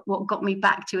experience was what got me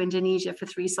back to Indonesia for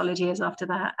 3 solid years after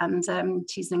that. And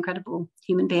she's an incredible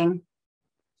human being.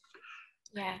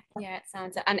 Yeah, it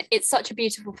sounds it. And it's such a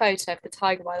beautiful photo of the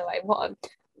tiger, by the way. What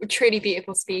a truly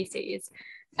beautiful species.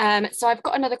 So I've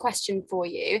got another question for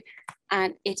you,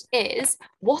 and it is,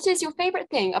 what is your favourite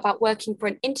thing about working for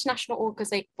an international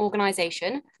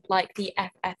organisation like the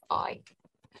FFI?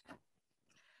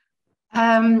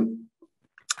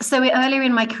 So earlier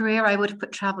in my career, I would have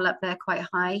put travel up there quite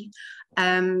high,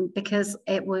 because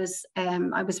it was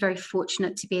I was very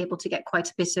fortunate to be able to get quite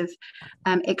a bit of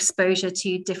exposure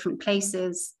to different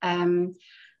places, and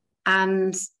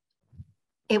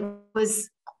it was.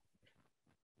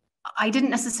 I didn't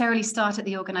necessarily start at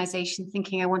the organisation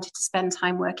thinking I wanted to spend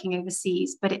time working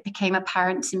overseas, but it became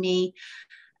apparent to me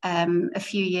a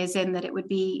few years in that it would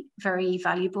be very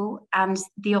valuable, and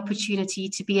the opportunity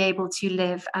to be able to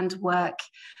live and work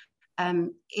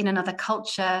in another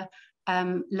culture,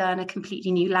 learn a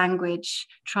completely new language,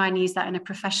 try and use that in a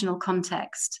professional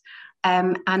context,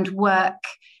 and work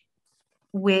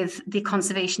with the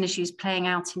conservation issues playing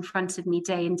out in front of me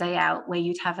day in, day out, where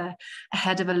you'd have a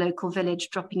head of a local village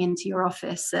dropping into your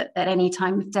office at any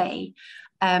time of day.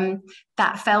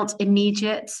 That felt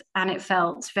immediate, and it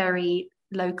felt very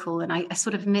local, and I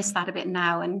sort of miss that a bit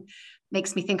now, and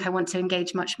makes me think I want to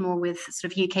engage much more with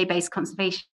sort of UK-based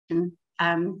conservation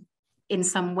in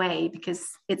some way, because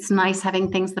it's nice having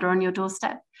things that are on your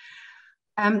doorstep.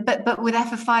 But with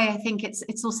FFI, I think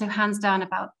it's also hands down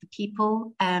about the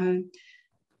people.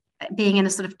 Being in a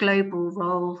sort of global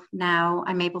role now,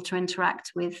 I'm able to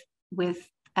interact with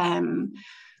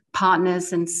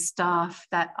partners and staff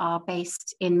that are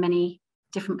based in many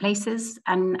different places,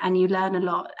 and you learn a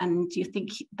lot, and you think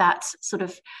that sort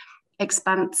of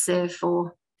expansive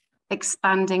or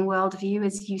expanding worldview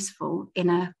is useful in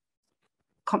a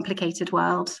complicated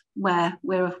world where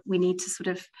we need to sort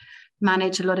of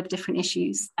manage a lot of different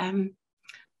issues.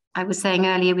 I was saying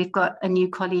earlier, we've got a new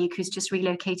colleague who's just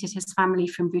relocated his family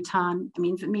from Bhutan. I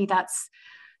mean, for me, that's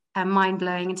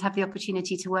mind-blowing, and to have the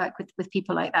opportunity to work with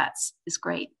people like that is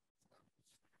great.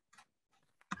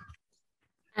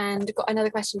 And got another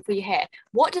question for you here.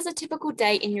 What does a typical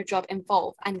day in your job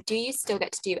involve, and do you still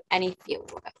get to do any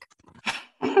field work?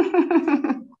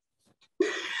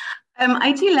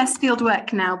 I do less field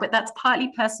work now, but that's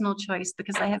partly personal choice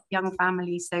because I have a young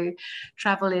family, so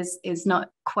travel is not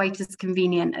quite as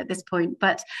convenient at this point.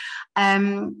 But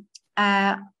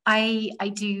I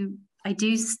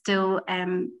do still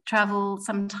travel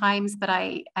sometimes, but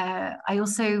I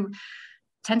also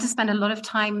tend to spend a lot of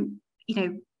time,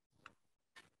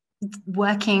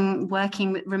 working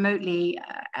remotely.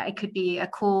 It could be a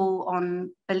call on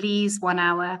Belize 1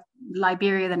 hour,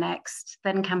 Liberia the next,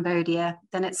 then Cambodia.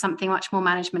 Then it's something much more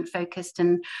management focused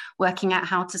and working out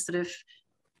how to sort of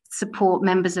support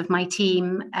members of my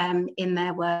team in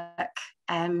their work,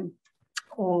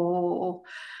 or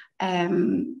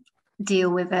deal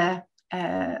with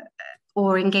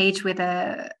or engage with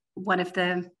one of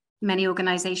the many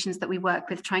organizations that we work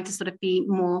with, trying to sort of be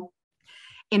more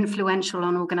influential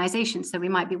on organizations. So we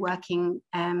might be working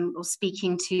or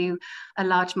speaking to a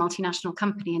large multinational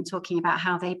company and talking about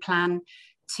how they plan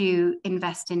to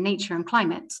invest in nature and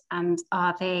climate, and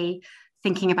are they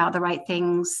thinking about the right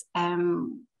things?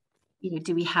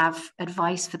 Do we have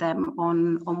advice for them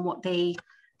on what they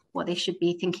should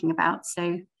be thinking about?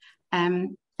 So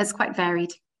it's quite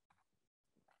varied.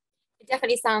 It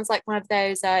definitely sounds like one of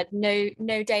those no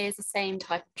day is the same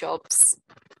type of jobs.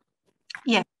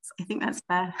 Yes, I think that's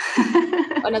fair.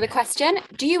 Another question.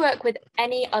 Do you work with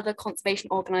any other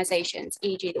conservation organisations,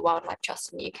 e.g. the Wildlife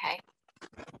Trust in the UK?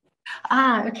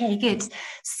 Okay, good.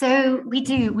 So we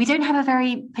do. We don't have a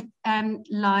very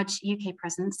large UK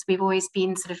presence. We've always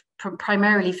been sort of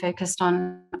primarily focused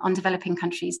on developing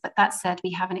countries. But that said,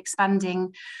 we have an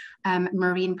expanding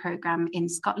marine programme in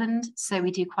Scotland. So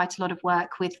we do quite a lot of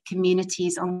work with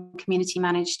communities on community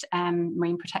managed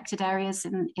marine protected areas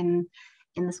in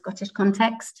the Scottish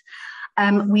context.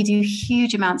 We do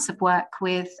huge amounts of work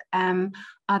with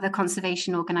other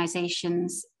conservation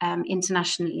organisations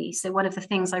internationally. So one of the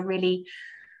things I really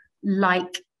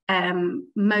like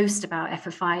most about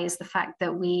FFI is the fact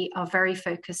that we are very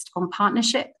focused on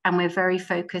partnership, and we're very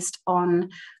focused on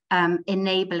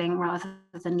enabling rather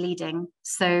than leading.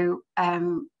 So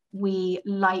we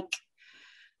like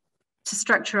to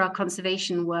structure our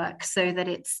conservation work so that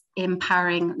it's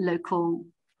empowering local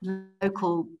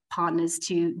partners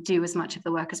to do as much of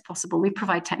the work as possible. We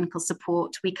provide technical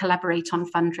support, we collaborate on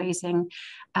fundraising.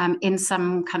 In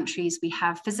some countries, we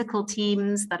have physical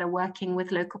teams that are working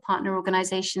with local partner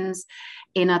organizations.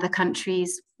 In other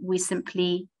countries, we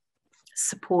simply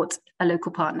support a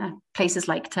local partner. Places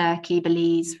like Turkey,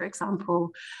 Belize, for example,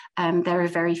 there are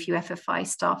very few FFI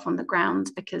staff on the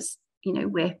ground because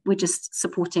we're just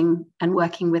supporting and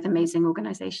working with amazing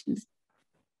organizations.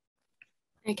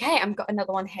 Okay, I've got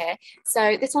another one here.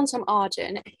 So this one's from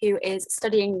Arjun, who is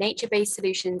studying nature-based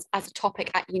solutions as a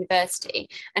topic at university.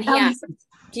 And he asks,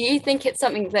 do you think it's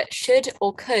something that should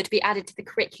or could be added to the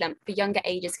curriculum for younger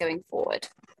ages going forward?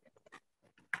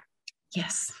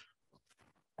 Yes,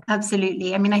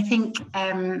 absolutely. I mean, I think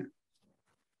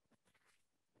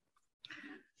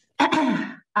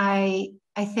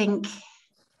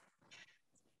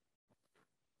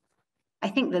I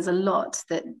think there's a lot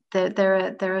that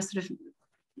there are sort of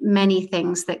many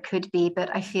things that could be, but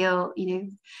I feel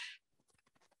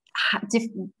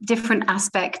different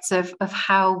aspects of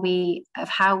how we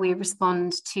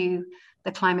respond to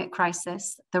the climate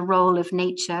crisis, the role of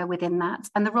nature within that,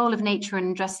 and the role of nature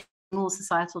in addressing all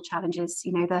societal challenges.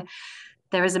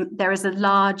 There is a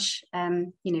large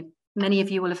many of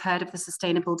you will have heard of the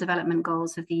Sustainable Development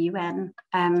Goals of the UN.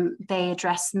 They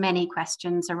address many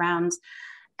questions around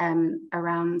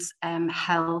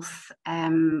health,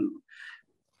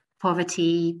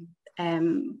 poverty,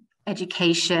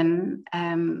 education,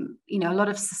 a lot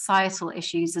of societal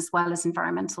issues as well as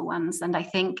environmental ones. And I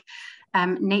think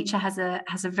nature has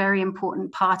a very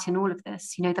important part in all of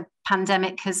this. The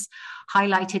pandemic has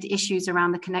highlighted issues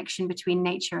around the connection between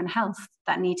nature and health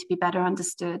that need to be better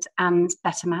understood and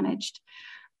better managed.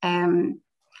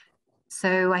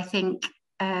 So I think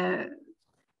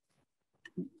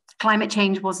climate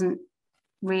change wasn't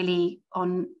really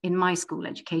in my school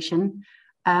education.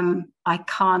 I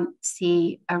can't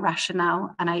see a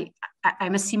rationale, and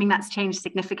I'm assuming that's changed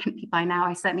significantly by now.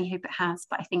 I certainly hope it has,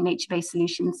 but I think nature-based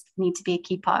solutions need to be a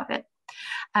key part of it.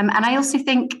 And I also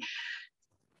think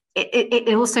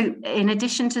it also, in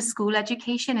addition to school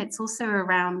education, it's also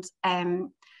around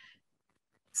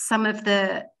some of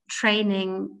the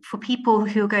training for people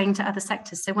who are going to other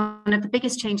sectors. So one of the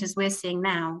biggest changes we're seeing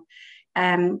now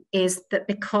is that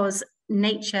because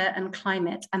nature and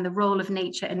climate and the role of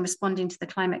nature in responding to the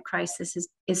climate crisis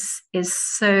is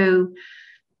so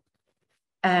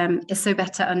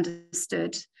better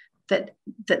understood, that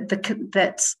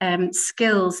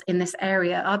skills in this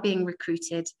area are being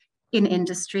recruited in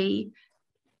industry,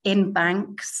 in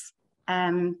banks,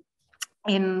 in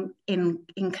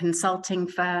consulting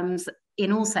firms,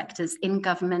 in all sectors, in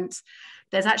government.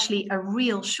 There's actually a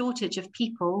real shortage of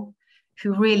people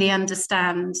who really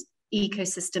understand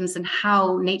ecosystems and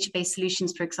how nature-based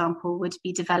solutions, for example, would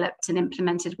be developed and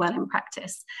implemented well in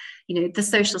practice. You know, the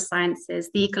social sciences,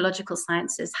 the ecological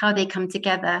sciences, how they come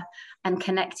together and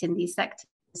connect in these sectors.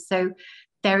 So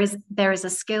there is a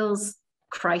skills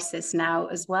crisis now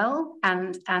as well,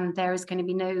 and there is going to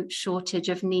be no shortage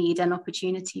of need and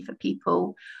opportunity for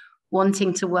people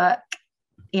wanting to work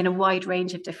in a wide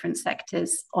range of different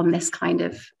sectors on this kind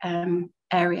of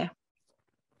area.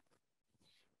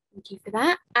 Thank you for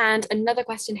that. And another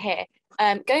question here.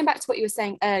 Going back to what you were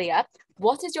saying earlier,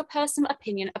 what is your personal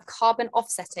opinion of carbon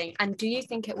offsetting, and do you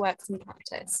think it works in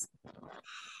practice?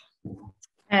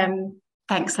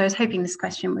 Thanks. I was hoping this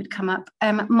question would come up.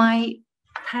 My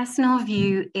personal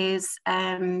view is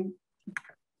that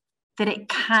it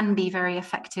can be a very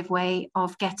effective way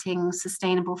of getting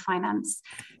sustainable finance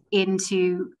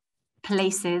into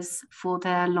places for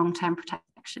their long-term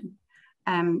protection.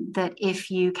 That if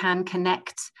you can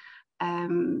connect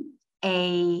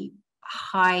a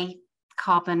high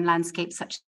carbon landscape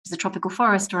such as a tropical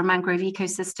forest or a mangrove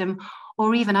ecosystem,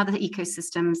 or even other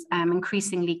ecosystems,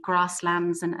 increasingly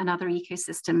grasslands and other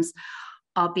ecosystems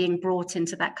are being brought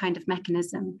into that kind of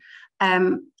mechanism.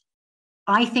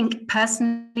 I think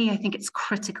personally, it's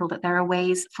critical that there are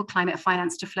ways for climate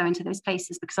finance to flow into those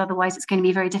places, because otherwise it's going to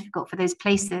be very difficult for those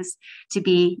places to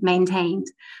be maintained.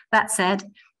 That said,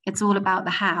 it's all about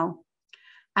the how.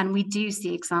 And we do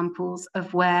see examples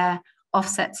of where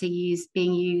offsets are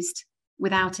being used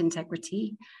without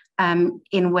integrity,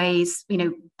 in ways,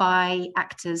 by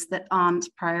actors that aren't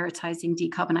prioritizing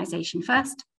decarbonisation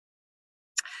first.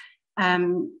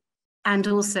 And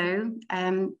also,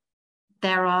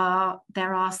 there are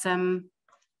some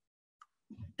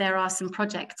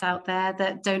projects out there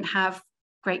that don't have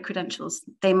great credentials.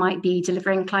 They might be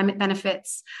delivering climate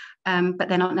benefits, but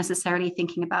they're not necessarily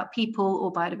thinking about people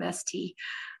or biodiversity.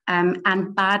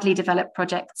 And badly developed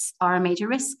projects are a major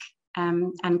risk,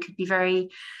 and could be very,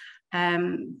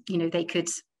 they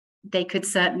could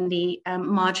certainly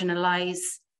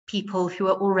marginalize people who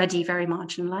are already very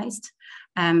marginalized,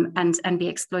 and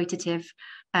be exploitative.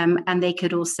 And they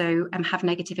could also have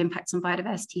negative impacts on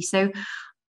biodiversity. So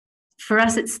for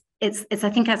us, it's I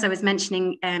think, as I was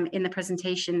mentioning in the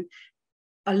presentation,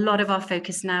 a lot of our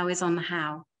focus now is on the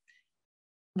how.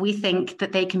 We think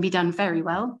that they can be done very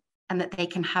well, and that they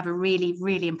can have a really,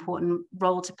 really important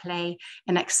role to play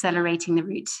in accelerating the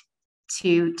route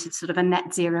to sort of a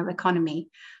net zero economy.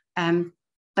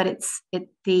 But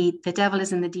the devil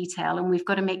is in the detail, and we've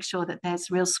got to make sure that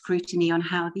there's real scrutiny on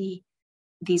how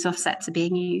these offsets are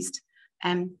being used.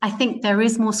 I think there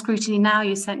is more scrutiny now.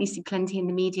 You certainly see plenty in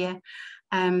the media.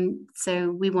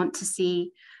 So we want to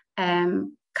see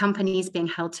companies being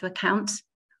held to account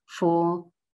for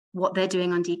what they're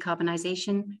doing on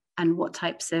decarbonisation and what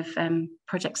types of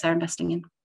projects they're investing in.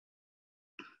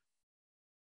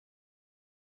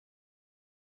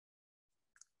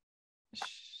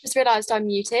 Just realised I'm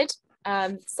muted,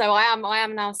 so I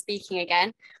am now speaking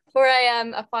again. For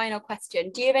a final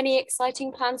question, do you have any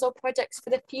exciting plans or projects for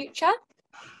the future?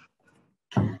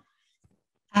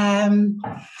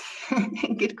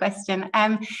 Good question.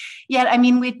 Yeah, I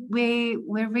mean,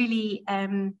 we're really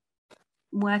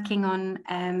working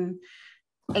on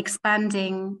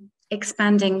expanding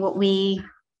what we.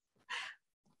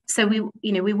 So we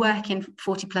work in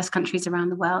 40 plus countries around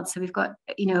the world. So we've got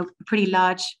a pretty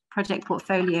large project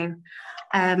portfolio.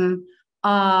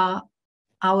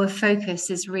 Our focus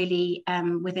is really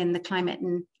within the Climate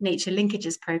and Nature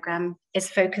Linkages program is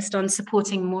focused on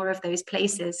supporting more of those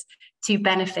places to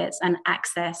benefit and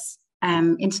access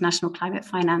international climate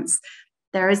finance.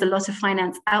 There is a lot of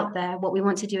finance out there. What we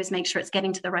want to do is make sure it's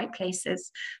getting to the right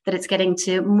places, that it's getting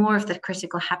to more of the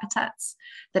critical habitats,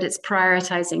 that it's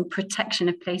prioritizing protection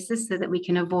of places so that we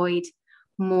can avoid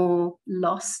more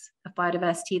loss of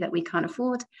biodiversity that we can't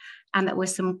afford, and that we're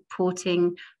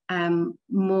supporting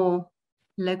more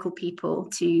local people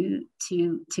to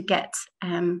get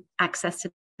access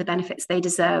to the benefits they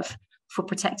deserve for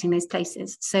protecting those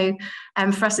places. So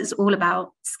for us, it's all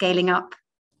about scaling up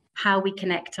how we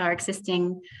connect our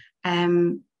existing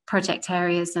project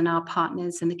areas and our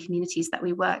partners and the communities that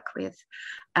we work with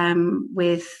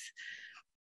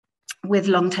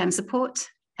long-term support,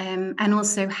 and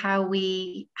also how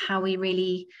we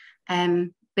really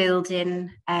build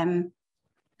in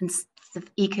sort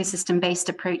of ecosystem-based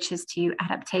approaches to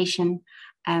adaptation,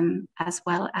 as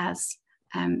well as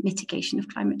mitigation of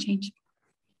climate change.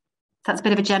 That's a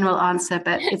bit of a general answer,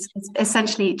 but it's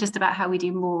essentially just about how we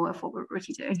do more of what we're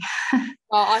already doing.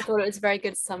 Well, I thought it was a very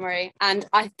good summary, and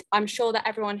I'm sure that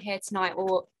everyone here tonight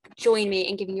will join me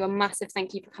in giving you a massive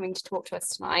thank you for coming to talk to us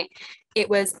tonight. It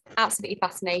was absolutely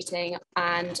fascinating,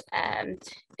 and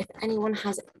if anyone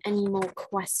has any more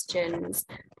questions,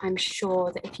 I'm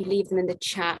sure that if you leave them in the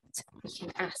chat, we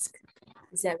can ask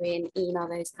Zoe and email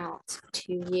those out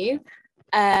to you.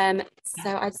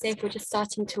 So I'd say if we're just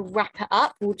starting to wrap it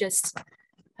up, we'll just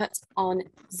put on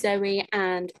Zoe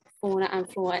and Fauna and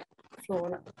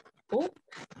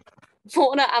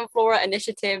Flora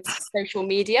Initiative's social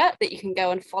media that you can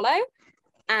go and follow,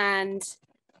 and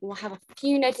we'll have a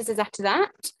few notices after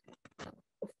that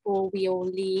before we all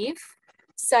leave.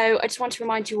 So I just want to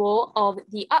remind you all of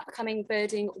the upcoming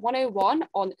Birding 101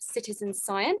 on citizen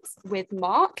science with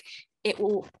Mark. It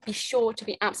will be sure to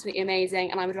be absolutely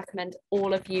amazing, and I would recommend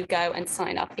all of you go and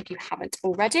sign up if you haven't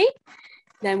already.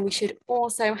 Then we should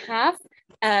also have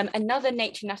another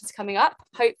Nature Natters coming up.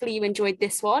 Hopefully you enjoyed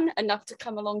this one enough to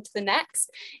come along to the next.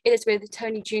 It is with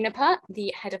Tony Juniper,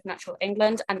 the head of Natural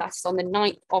England, and that's on the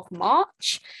 9th of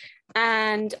March.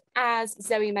 And as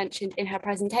Zoe mentioned in her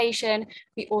presentation,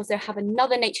 we also have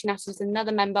another Nature Natters,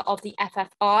 another member of the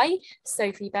FFI,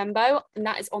 Sophie Bembo, and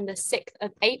that is on the 6th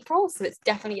of April. So it's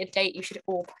definitely a date you should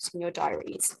all put in your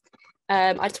diaries.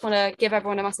 I just want to give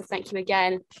everyone a massive thank you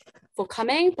again for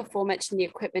coming. Before mentioning the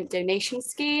equipment donation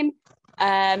scheme.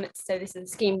 So this is a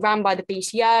scheme run by the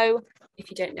BTO. If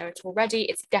you don't know it already,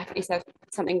 it's definitely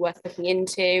something worth looking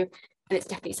into, and it's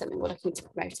definitely something we're looking to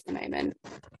promote at the moment.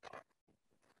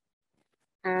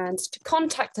 And to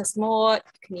contact us more,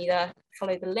 you can either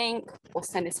follow the link or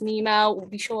send us an email. We'll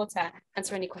be sure to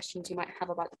answer any questions you might have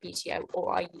about the BTO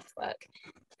or our youth work.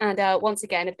 And once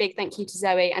again, a big thank you to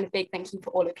Zoe, and a big thank you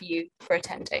for all of you for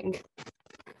attending.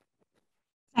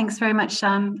 Thanks very much,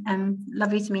 Shan.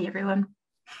 Lovely to meet everyone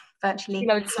virtually.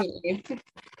 Lovely to meet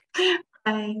you.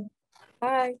 Bye.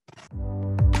 Bye.